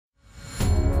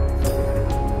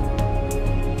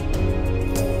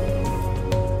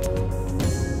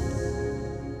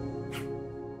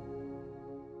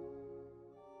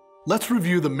Let's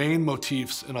review the main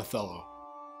motifs in Othello.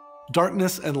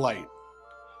 Darkness and light.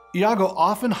 Iago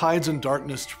often hides in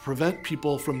darkness to prevent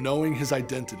people from knowing his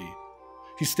identity.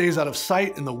 He stays out of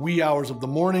sight in the wee hours of the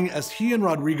morning as he and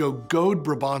Rodrigo goad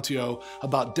Brabantio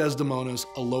about Desdemona's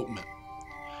elopement.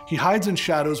 He hides in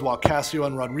shadows while Cassio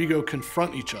and Rodrigo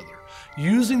confront each other,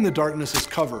 using the darkness as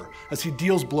cover as he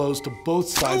deals blows to both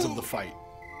sides of the fight.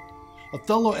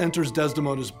 Othello enters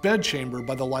Desdemona's bedchamber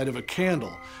by the light of a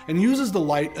candle and uses the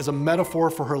light as a metaphor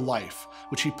for her life,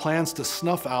 which he plans to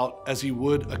snuff out as he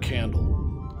would a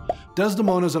candle.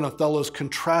 Desdemona's and Othello's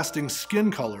contrasting skin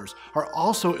colors are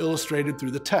also illustrated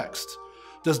through the text.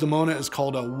 Desdemona is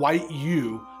called a white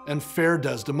ewe and fair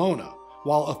Desdemona,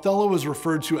 while Othello is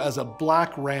referred to as a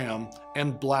black ram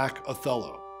and black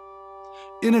Othello.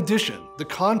 In addition, the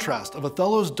contrast of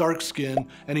Othello's dark skin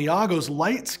and Iago's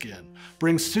light skin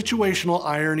brings situational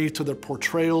irony to their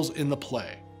portrayals in the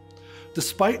play.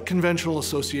 Despite conventional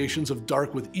associations of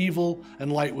dark with evil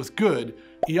and light with good,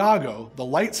 Iago, the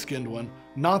light-skinned one,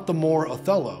 not the Moor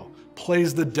Othello,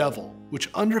 plays the devil,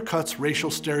 which undercuts racial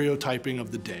stereotyping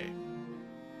of the day.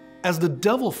 As the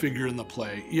devil figure in the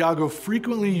play, Iago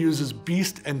frequently uses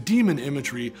beast and demon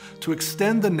imagery to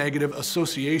extend the negative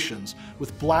associations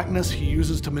with blackness he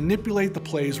uses to manipulate the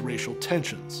play's racial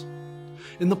tensions.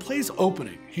 In the play's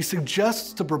opening, he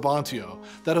suggests to Brabantio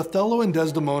that Othello and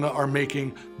Desdemona are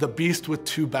making the beast with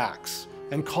two backs,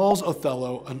 and calls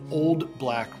Othello an old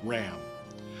black ram.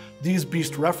 These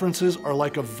beast references are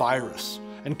like a virus,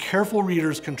 and careful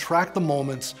readers can track the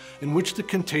moments in which the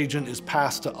contagion is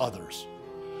passed to others.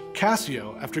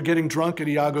 Cassio, after getting drunk at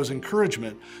Iago's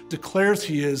encouragement, declares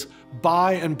he is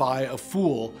by and by a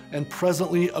fool and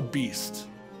presently a beast.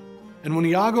 And when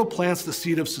Iago plants the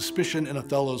seed of suspicion in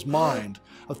Othello's mind,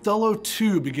 Othello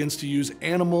too begins to use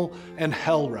animal and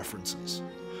hell references.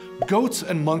 "Goats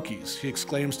and monkeys," he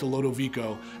exclaims to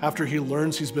Lodovico after he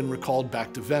learns he's been recalled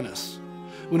back to Venice.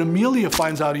 When Emilia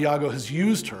finds out Iago has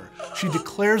used her, she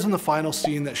declares in the final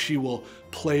scene that she will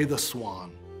play the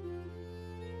swan.